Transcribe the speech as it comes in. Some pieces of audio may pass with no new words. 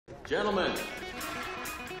Gentlemen,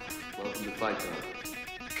 welcome to Fight Club.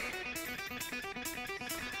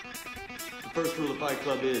 The first rule of Fight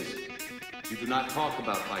Club is you do not talk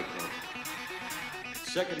about Fight Club.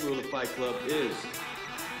 Second rule of Fight Club is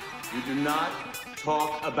you do not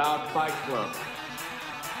talk about Fight Club.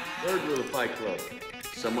 Third rule of Fight Club,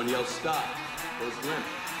 someone yells stop, goes limp,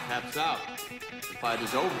 taps out, the fight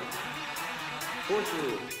is over. Fourth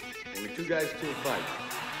rule, only 2 guys to a fight.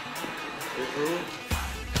 Fifth rule, 1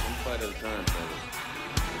 fight at a time, fellas.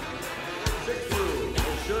 Sixth rule,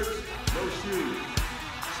 no shirts, no shoes.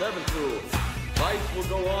 Seventh rule, fights will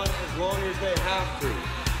go on as long as they have to.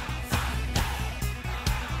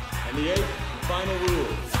 And the 8th, final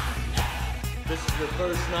rule, this is your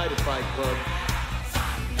first night at Fight Club.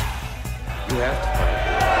 You have to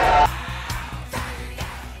fight.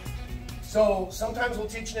 So sometimes we'll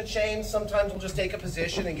teach in a chain, sometimes we'll just take a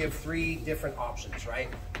position and give 3 different options, right?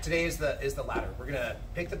 Today is the latter. We're gonna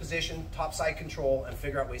pick the position, top side control, and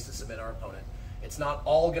figure out ways to submit our opponent. It's not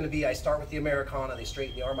all gonna be, I start with the Americana, they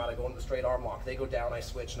straighten the arm out, I go into the straight arm lock, they go down, I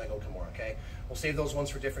switch, and I go Kimura, okay? We'll save those ones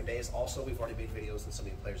for different days. Also, we've already made videos and some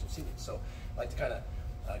of you players have seen it. So I like to kind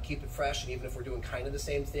of keep it fresh, and even if we're doing kind of the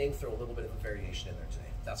same thing, throw a little bit of a variation in there today.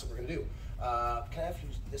 That's what we're gonna do. Can I have you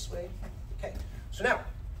this way? Okay, so now,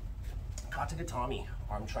 Kata Gatame,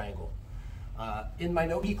 arm triangle. In my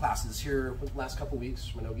no-gi classes here with the last couple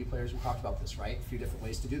weeks, my no-gi players, we talked about this, right? A few different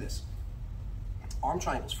ways to do this. Arm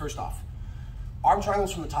triangles, first off. Arm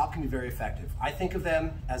triangles from the top can be very effective. I think of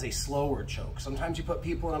them as a slower choke. Sometimes you put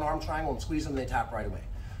people in an arm triangle and squeeze them and they tap right away.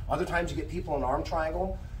 Other times you get people in an arm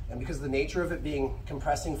triangle, and because of the nature of it being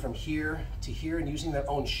compressing from here to here and using their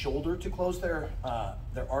own shoulder to close their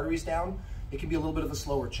arteries down, it can be a little bit of a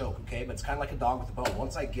slower choke, okay? But it's kind of like a dog with a bone.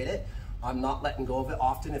 Once I get it, I'm not letting go of it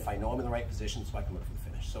often if I know I'm in the right position so I can look for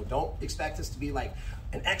the finish. So don't expect this to be like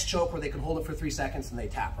an X choke where they can hold it for 3 seconds and they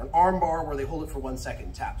tap, or an arm bar where they hold it for 1 second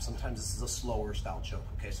and tap. Sometimes this is a slower style choke,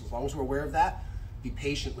 okay? So as long as we're aware of that, be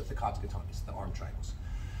patient with the Kata Gatames, the arm triangles.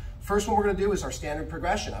 First one we're gonna do is our standard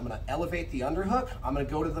progression. I'm gonna elevate the underhook, I'm gonna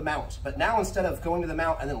go to the mount. But now instead of going to the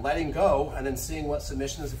mount and then letting go and then seeing what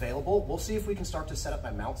submission is available, we'll see if we can start to set up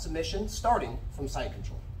my mount submission starting from side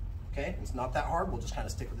control. Okay, it's not that hard. We'll just kind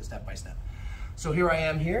of stick with it step by step. So here I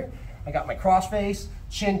am here. I got my crossface,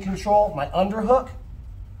 chin control, my underhook.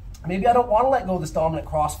 Maybe I don't want to let go of this dominant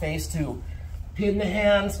crossface to pin the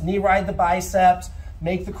hands, knee ride the biceps,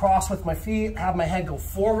 make the cross with my feet, have my head go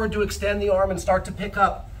forward to extend the arm and start to pick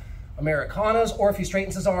up Americanas, or if he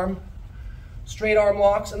straightens his arm, straight arm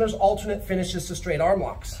locks, and there's alternate finishes to straight arm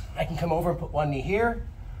locks. I can come over and put 1 knee here,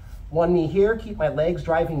 1 knee here, keep my legs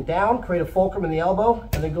driving down, create a fulcrum in the elbow,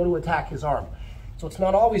 and then go to attack his arm. So it's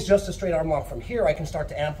not always just a straight arm lock from here. I can start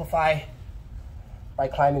to amplify by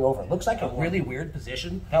climbing over. It looks like a really weird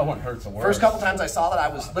position. That one hurts the worst. First couple times I saw that, I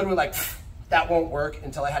was literally like, that won't work,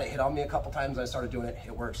 until I had it hit on me a couple times and I started doing it.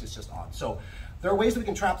 It works, it's just odd. So there are ways that we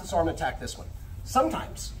can trap this arm and attack this one.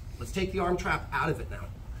 Sometimes, let's take the arm trap out of it now.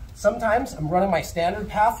 Sometimes I'm running my standard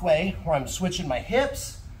pathway where I'm switching my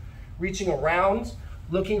hips, reaching around,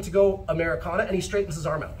 looking to go Americana, and he straightens his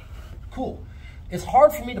arm out. Cool. It's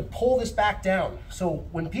hard for me to pull this back down. So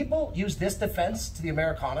when people use this defense to the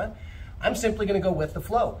Americana, I'm simply gonna go with the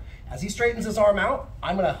flow. As he straightens his arm out,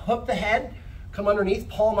 I'm gonna hook the head, come underneath,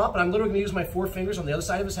 palm up, and I'm literally gonna use my 4 fingers on the other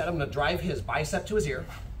side of his head. I'm gonna drive his bicep to his ear,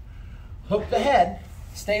 hook the head,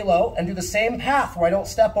 stay low, and do the same path where I don't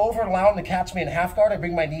step over and allow him to catch me in half guard. I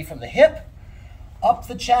bring my knee from the hip, up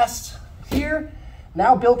the chest here.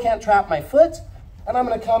 Now Bill can't trap my foot, and I'm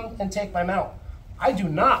gonna come and take my mount. I do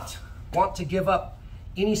not want to give up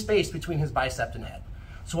any space between his bicep and head.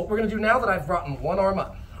 So what we're gonna do now that I've brought in 1 arm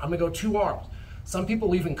up, I'm gonna go 2 arms. Some people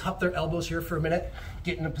will even cup their elbows here for a minute,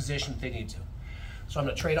 get in a position if they need to. So I'm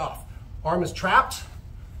gonna trade off. Arm is trapped,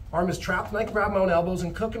 and I can grab my own elbows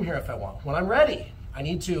and cook him here if I want. When I'm ready, I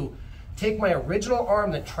need to take my original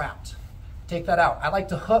arm that trapped, take that out. I like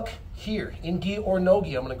to hook here, in gi or no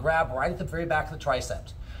gi. I'm gonna grab right at the very back of the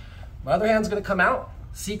triceps. My other hand's gonna come out,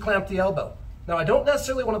 C-clamp the elbow. Now I don't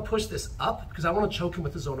necessarily wanna push this up because I wanna choke him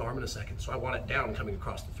with his own arm in a second, so I want it down coming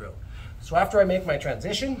across the throat. So after I make my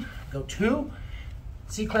transition, go 2,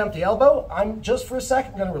 C-clamp the elbow, I'm just for a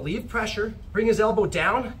second gonna relieve pressure, bring his elbow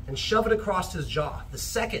down and shove it across his jaw. The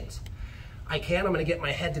second I can, I'm gonna get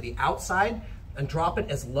my head to the outside and drop it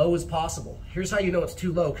as low as possible. Here's how you know it's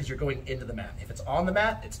too low, because you're going into the mat. If it's on the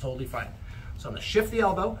mat, it's totally fine. So I'm gonna shift the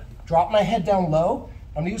elbow, drop my head down low.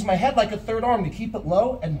 I'm gonna use my head like a 3rd arm to keep it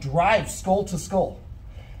low and drive skull to skull.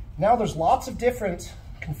 Now there's lots of different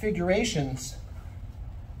configurations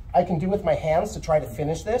I can do with my hands to try to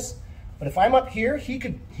finish this. But if I'm up here, he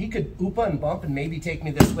could oopa and bump and maybe take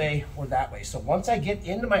me this way or that way. So once I get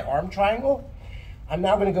into my arm triangle, I'm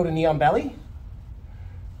now gonna go to knee on belly,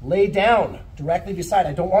 lay down directly beside.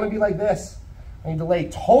 I don't wanna be like this. I need to lay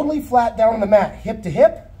totally flat down on the mat, hip to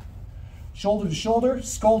hip, shoulder to shoulder,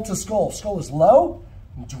 skull to skull. Skull is low,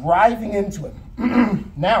 I'm driving into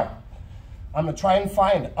him. Now, I'm gonna try and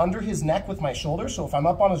find under his neck with my shoulder. So if I'm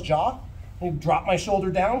up on his jaw, I drop my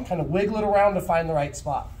shoulder down, kind of wiggle it around to find the right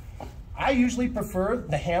spot. I usually prefer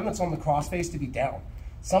the hand that's on the cross face to be down.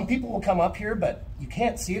 Some people will come up here, but you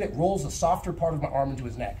can't see it. It rolls the softer part of my arm into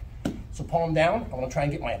his neck. So palm down, I wanna try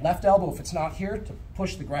and get my left elbow, if it's not here, to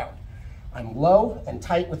push the ground. I'm low and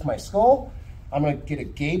tight with my skull. I'm gonna get a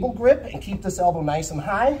gable grip and keep this elbow nice and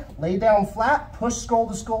high. Lay down flat, push skull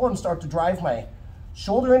to skull, and start to drive my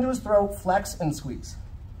shoulder into his throat, flex and squeeze.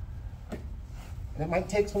 And it might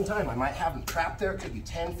take some time. I might have him trapped there. It could be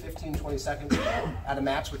 10, 15, 20 seconds. At a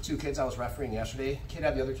match with two kids I was refereeing yesterday, kid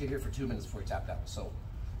had the other kid here for 2 minutes before he tapped out. So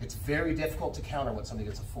it's very difficult to counter when somebody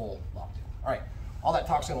gets a full lockdown. All right, all that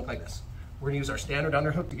talk's gonna look like this. We're gonna use our standard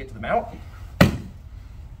underhook to get to the mount.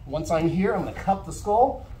 Once I'm here, I'm gonna cup the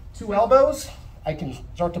skull, 2 elbows. I can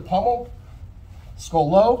start to pummel, skull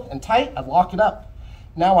low and tight, I've locked it up.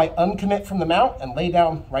 Now I uncommit from the mount and lay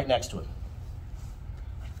down right next to it.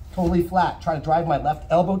 Totally flat, try to drive my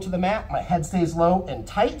left elbow to the mat, my head stays low and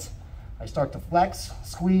tight. I start to flex,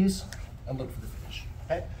 squeeze, and look for the finish,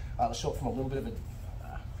 okay? I'll show it from a little bit of a,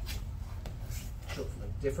 show it from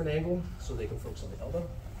a different angle so they can focus on the elbow.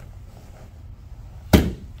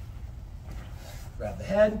 Grab the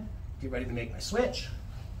head, get ready to make my switch.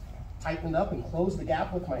 Tighten it up and close the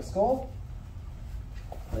gap with my skull.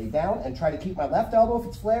 Lay down and try to keep my left elbow, if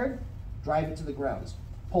it's flared, drive it to the ground.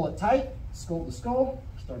 Pull it tight, skull to skull,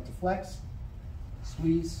 start to flex,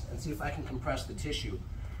 squeeze, and see if I can compress the tissue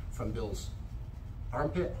from Bill's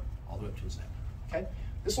armpit all the way up to his neck, okay?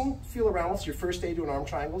 This one, feel around. It's your first day doing arm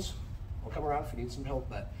triangles. I'll come around if you need some help,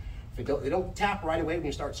 but if they don't tap right away when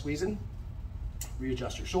you start squeezing,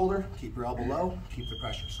 readjust your shoulder, keep your elbow low, keep the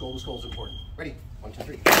pressure. Skull to skull is important. Ready? 1, 2,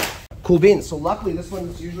 3. Cool beans. So luckily this one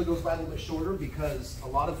usually goes by a little bit shorter because a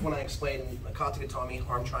lot of when I explain a Kata Gatame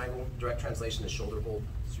arm triangle, direct translation is shoulder hold.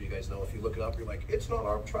 So you guys know, if you look it up, you're like, it's not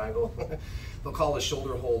arm triangle. They'll call it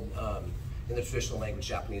shoulder hold in the traditional language,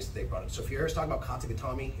 Japanese, that they brought it. So if you hear us talking about Kata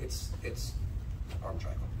Gatame, it's arm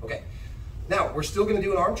triangle. Okay. Now, we're still gonna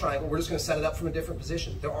do an arm triangle. We're just gonna set it up from a different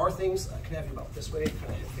position. There are things, I can have you about this way, kind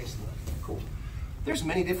of hit facing the, cool. There's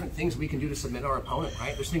many different things we can do to submit our opponent,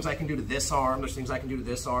 right? There's things I can do to this arm, there's things I can do to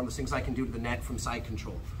this arm, there's things I can do to the neck from side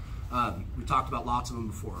control. We talked about lots of them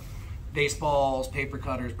before. Baseballs, paper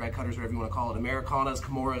cutters, bread cutters, whatever you want to call it, Americanas,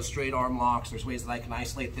 Kimuras, straight arm locks. There's ways that I can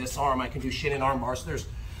isolate this arm. I can do shin and arm bars. So there's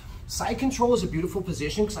side control is a beautiful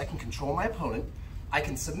position because I can control my opponent. I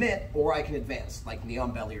can submit or I can advance, like knee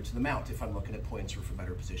on belly or to the mount if I'm looking at points or for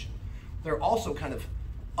better position. There are also kind of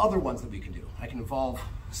other ones that we can do. I can involve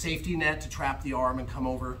safety net to trap the arm and come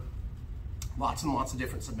over. Lots and lots of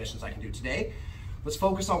different submissions I can do today. Let's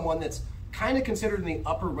focus on one that's kind of considered in the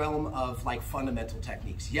upper realm of like fundamental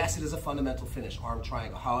techniques. Yes, it is a fundamental finish, arm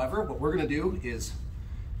triangle. However, what we're gonna do is,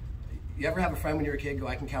 you ever have a friend when you're a kid go,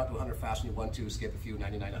 I can count to 100 fast, and you 1, 2, skip a few,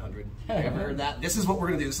 99, 100? You ever heard that? This is what we're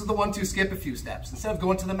gonna do. This is the 1, 2, skip a few steps. Instead of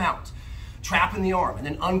going to the mount, trapping the arm, and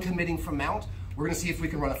then uncommitting from mount, we're gonna see if we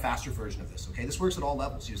can run a faster version of this, okay? This works at all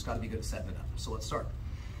levels. You just gotta be good at setting it up. So let's start.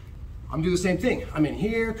 I'm gonna do the same thing. I'm in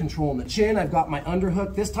here, controlling the chin. I've got my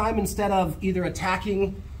underhook. This time, instead of either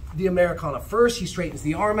attacking the Americana first, he straightens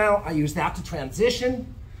the arm out. I use that to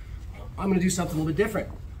transition. I'm gonna do something a little bit different.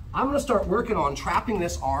 I'm gonna start working on trapping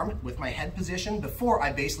this arm with my head position before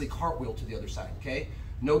I basically cartwheel to the other side, okay?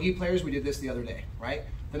 No-gi players, we did this the other day, right?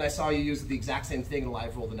 Then I saw you use the exact same thing in a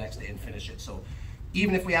live roll the next day and finish it. So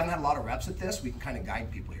even if we haven't had a lot of reps at this, we can kind of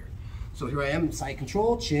guide people here. So here I am, side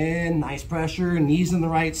control, chin, nice pressure, knees in the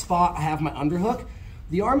right spot. I have my underhook.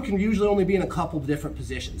 The arm can usually only be in a couple of different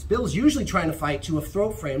positions. Bill's usually trying to fight to a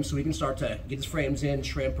throat frame so he can start to get his frames in,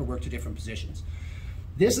 shrimp, or work to different positions.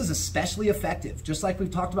 This is especially effective, just like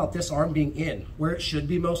we've talked about this arm being in, where it should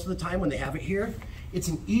be most of the time when they have it here. It's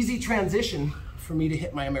an easy transition for me to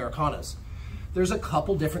hit my Americanas. There's a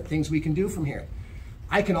couple different things we can do from here.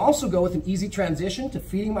 I can also go with an easy transition to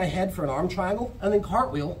feeding my head for an arm triangle and then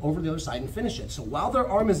cartwheel over the other side and finish it. So while their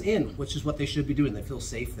arm is in, which is what they should be doing, they feel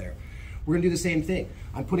safe there. We're gonna do the same thing.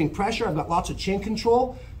 I'm putting pressure, I've got lots of chin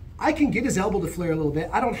control. I can get his elbow to flare a little bit.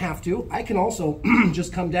 I don't have to. I can also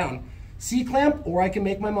just come down, C-clamp, or I can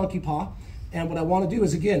make my monkey paw. And what I wanna do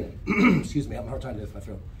is, again, excuse me, I have a hard time with my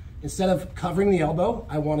throat. Instead of covering the elbow,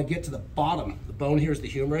 I wanna get to the bottom. The bone here is the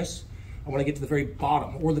humerus. I wanna get to the very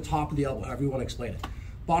bottom or the top of the elbow, however you wanna explain it.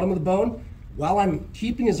 bottom of the bone. While I'm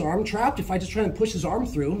keeping his arm trapped, if I just try and push his arm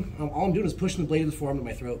through, all I'm doing is pushing the blade of the forearm to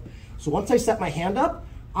my throat. So once I set my hand up,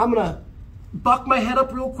 I'm gonna buck my head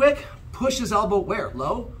up real quick, push his elbow where?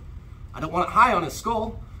 Low? I don't want it high on his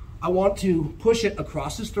skull. I want to push it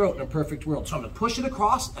across his throat in a perfect world. So I'm gonna push it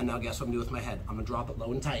across, and now guess what I'm gonna do with my head? I'm gonna drop it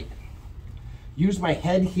low and tight. Use my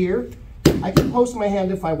head here. I can post my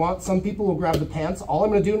hand if I want. Some people will grab the pants. All I'm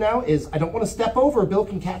gonna do now is, I don't wanna step over, Bill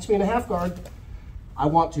can catch me in a half guard. I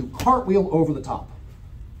want to cartwheel over the top.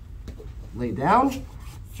 Lay down,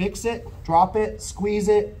 fix it, drop it, squeeze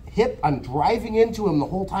it, hip. I'm driving into him the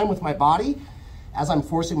whole time with my body as I'm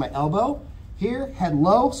forcing my elbow. Here, head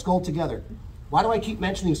low, skull together. Why do I keep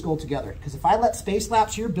mentioning skull together? Because if I let space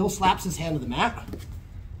lapse here, Bill slaps his hand to the mat,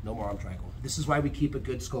 no more arm triangle. This is why we keep a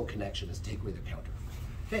good skull connection, is take away the counter.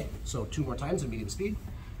 Okay, so 2 more times at medium speed.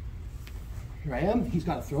 Here I am, he's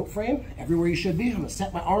got a throat frame, everywhere you should be. I'm gonna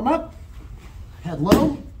set my arm up, head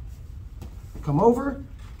low, come over,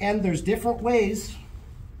 and there's different ways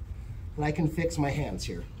that I can fix my hands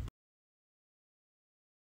here.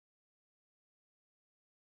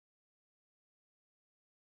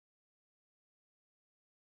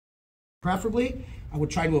 Preferably, I would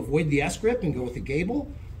try to avoid the S grip and go with the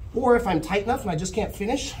gable, or if I'm tight enough and I just can't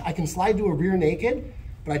finish, I can slide to a rear naked,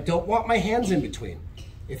 but I don't want my hands in between.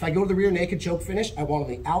 If I go to the rear naked choke finish, I want on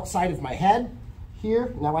the outside of my head.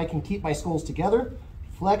 Here, now I can keep my skulls together,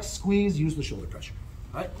 flex, squeeze, use the shoulder pressure.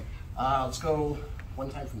 All right, let's go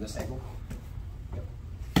one time from this angle.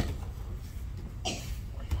 Yep.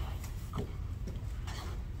 Cool.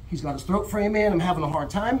 He's got his throat frame in, I'm having a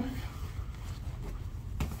hard time.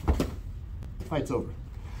 Fight's over.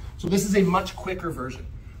 So this is a much quicker version.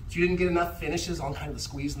 So you didn't get enough finishes on kind of the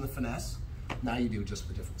squeeze and the finesse. Now you do, just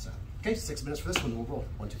with a different set. Okay, 6 minutes for this one, we'll roll.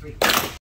 1, 2, 3.